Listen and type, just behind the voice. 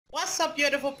up,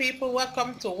 beautiful people?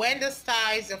 Welcome to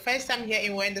WendyStyles. The first time here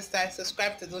in WendyStyles,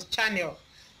 subscribe to this channel.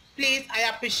 Please, I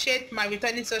appreciate my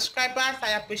returning subscribers.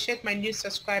 I appreciate my new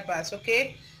subscribers,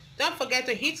 okay? Don't forget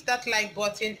to hit that like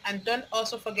button, and don't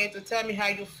also forget to tell me how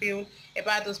you feel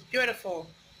about this beautiful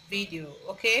video,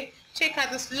 okay? Check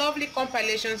out this lovely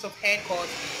compilations of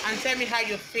haircuts and tell me how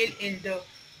you feel in the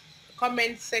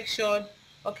comment section,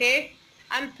 okay?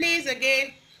 And please,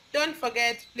 again, don't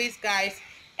forget, please guys,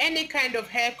 any kind of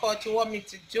haircut you want me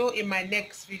to do in my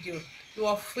next video, you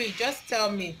are free. Just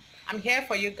tell me. I'm here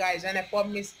for you guys, and I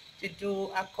promise to do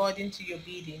according to your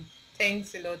bidding.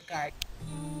 Thanks a lot, guys.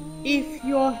 If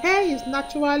your hair is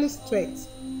naturally straight,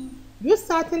 you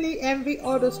certainly envy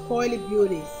all those coily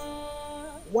beauties.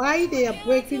 Why they are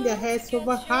breaking their heads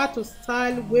over how to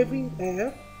style wavy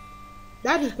hair?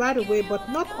 That is, by the way, but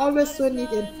not always so neat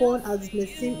and fun as it may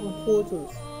seem on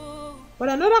photos. But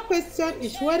another question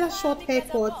is whether short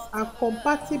haircuts are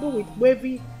compatible with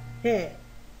wavy hair.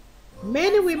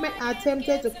 Many women are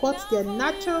tempted to cut their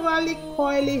naturally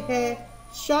coily hair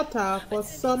shorter for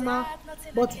summer,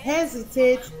 but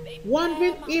hesitate,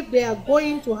 wondering if they are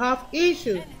going to have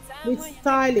issues with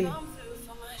styling.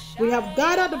 We have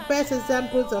gathered the best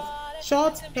examples of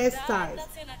short hairstyles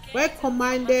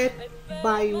recommended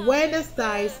by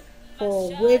WendyStyles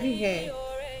for wavy hair.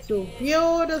 So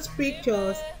view those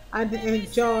pictures and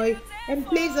enjoy, and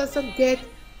please also get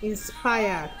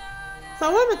inspired. So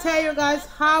I want to tell you guys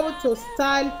how to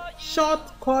style short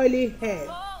coily hair.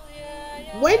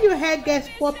 When your hair gets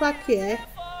proper care,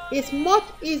 it's much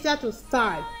easier to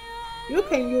style. You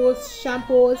can use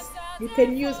shampoos, you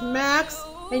can use masks,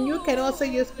 and you can also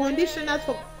use conditioners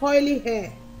for coily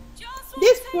hair.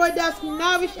 These products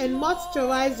nourish and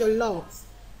moisturize your locks,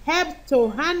 help to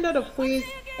handle the frizz,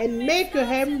 and make your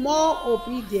hair more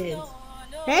obedient.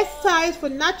 Hairstyles for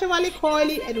naturally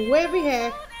coily and wavy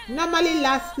hair normally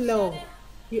last long.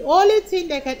 The only thing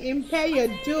that can impair your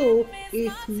do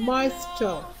is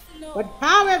moisture. But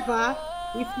however,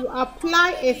 if you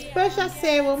apply a special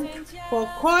serum for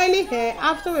coily hair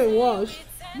after a wash,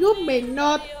 you may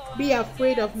not be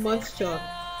afraid of moisture.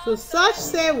 So such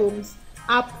serums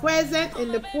are present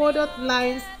in the product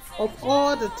lines of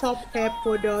all the top hair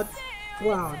products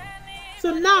brand.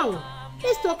 So now,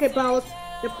 let's talk about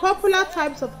the popular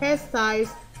types of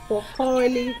hairstyles for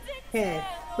coily hair.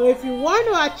 So if you want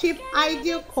to achieve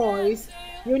ideal coils,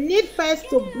 you need first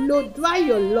to blow dry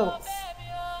your locks,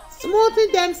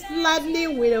 smoothing them slightly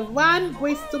with a round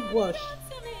bristle brush,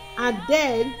 and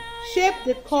then shape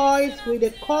the coils with a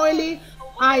coily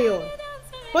iron.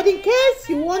 But in case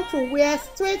you want to wear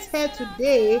straight hair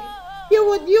today, you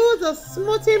would use a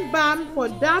smoothing balm for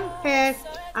damp hair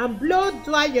and blow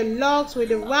dry your locks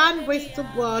with a round bristle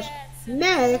brush.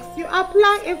 Next, you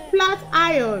apply a flat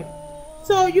iron.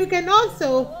 So you can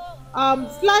also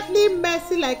slightly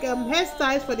messy like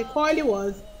hairstyles for the coily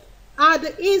ones are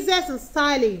the easiest in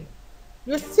styling.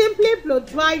 You simply blow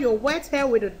dry your wet hair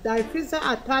with a diffuser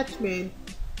attachment.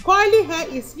 Coily hair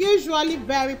is usually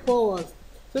very porous,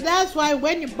 so that's why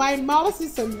when you buy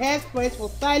mouses and hairsprays for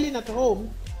styling at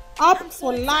home, opt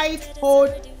for light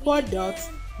hold products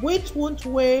which won't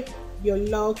weigh your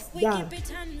locks down.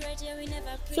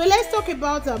 So let's talk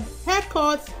about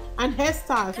haircuts and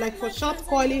hairstyles like for short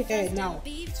coily hair now.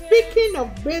 Speaking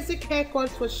of basic haircuts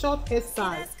for short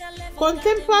hairstyles,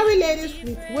 contemporary ladies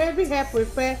with wavy hair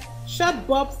prefer short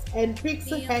bobs and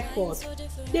pixie haircuts.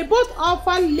 They both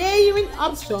offer layering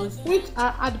options which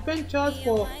are advantageous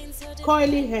for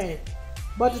coily hair.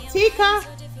 But the thicker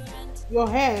your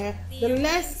hair, the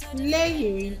less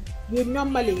layering you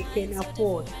normally can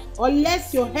afford,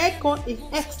 unless your haircut is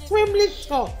extremely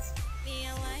short.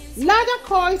 Larger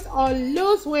coils or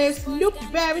loose waves look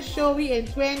very showy and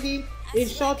trendy in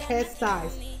short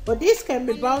hairstyles, but these can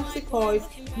be bouncy coils,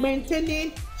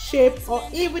 maintaining shape, or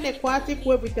even aquatic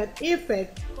wave with an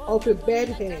effect of a bird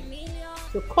head.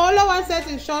 So color one set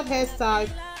in short hairstyles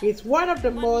is one of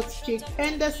the most chic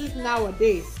tendencies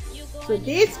nowadays. So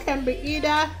this can be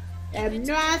either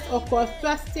nuance or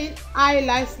contrasting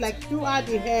highlights like throughout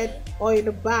the head or in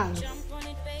the bangs.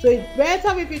 So it's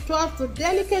better if you trust the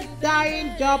delicate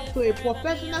dyeing job to a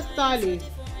professional stylist,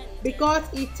 because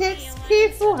it takes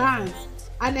skillful hands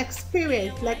and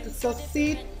experience like to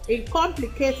succeed in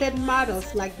complicated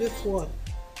matters like this one.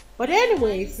 But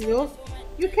anyways, you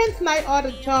can't lie all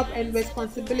the job and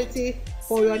responsibility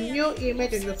for your new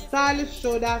image on your stylist's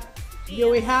shoulder.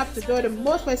 You will have to do the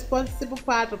most responsible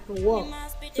part of the work.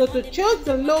 So to choose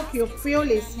the look you feel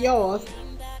is yours,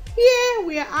 here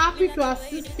we are happy to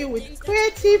assist you with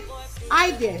creative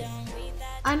ideas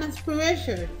and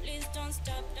inspiration.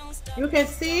 You can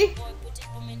see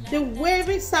the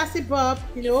wavy sassy bob,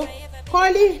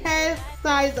 curly hair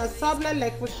styles are sublime,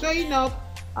 like for showing off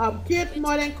cute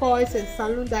modern coils and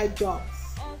salon dyed jobs.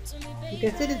 You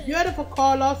can see these beautiful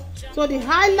colors. So the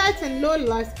highlights and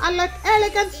lowlights are like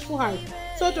elegant stripes.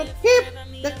 So to keep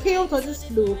the kilt of this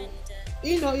look,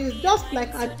 it's just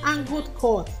like an angled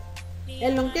cut,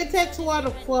 elongated toward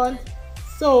the front.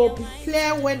 So be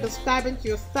clear when describing to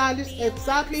your stylist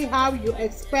exactly how you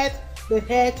expect the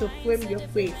hair to frame your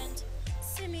face.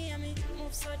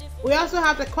 We also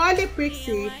have the curly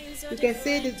Pixie. You can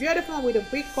see this beautiful one with a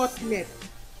big cut neck.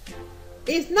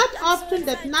 It's not often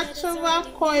that natural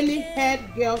curly haired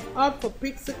girls opt for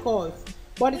pixie coils,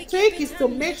 but the trick is to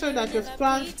make sure that your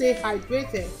strands stay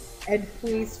hydrated and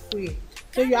frizz-free.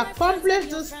 So you accomplish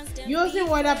this using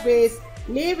water-based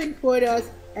leave-in products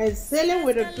and sealing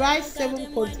with a dry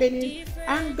serum containing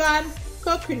argan,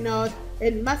 coconut,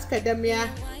 and macadamia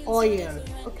oil.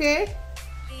 Okay?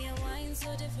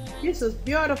 This is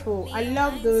beautiful. I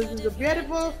love this. It's a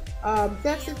beautiful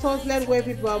sexy toasted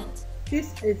wavy bob.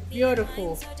 This is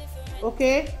beautiful.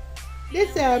 Okay,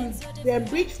 this the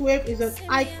beach wave is an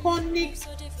iconic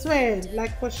trend,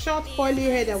 like for short curly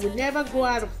hair that will never go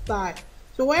out of style.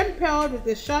 So when paired with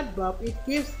a short bob, it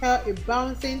gives her a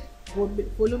bouncing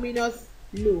voluminous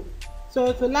look.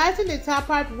 So to lighten the top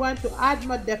part, we want to add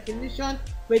more definition,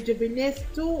 rejuvenates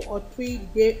 2 or 3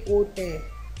 day old hair.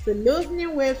 So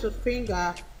loosening waves with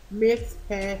finger makes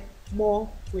hair more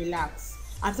relaxed.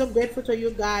 I'm so grateful to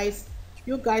you guys.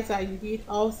 You guys are indeed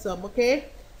awesome. Okay,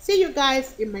 see you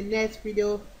guys in my next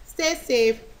video. Stay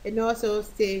safe and also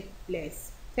stay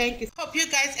blessed. Thank you. Hope you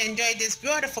guys enjoyed these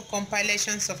beautiful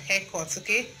compilations of haircuts.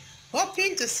 Okay,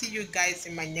 hoping to see you guys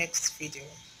in my next video.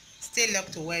 Stay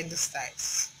locked to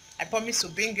WendyStyles. I promise to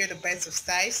bring you the best of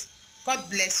styles. God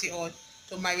bless you all.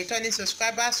 To my returning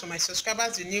subscribers, to my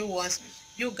subscribers, the new ones,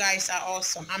 you guys are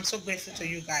awesome. I'm so grateful to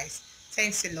you guys.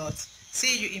 Thanks a lot.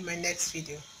 See you in my next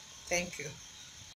video. Thank you.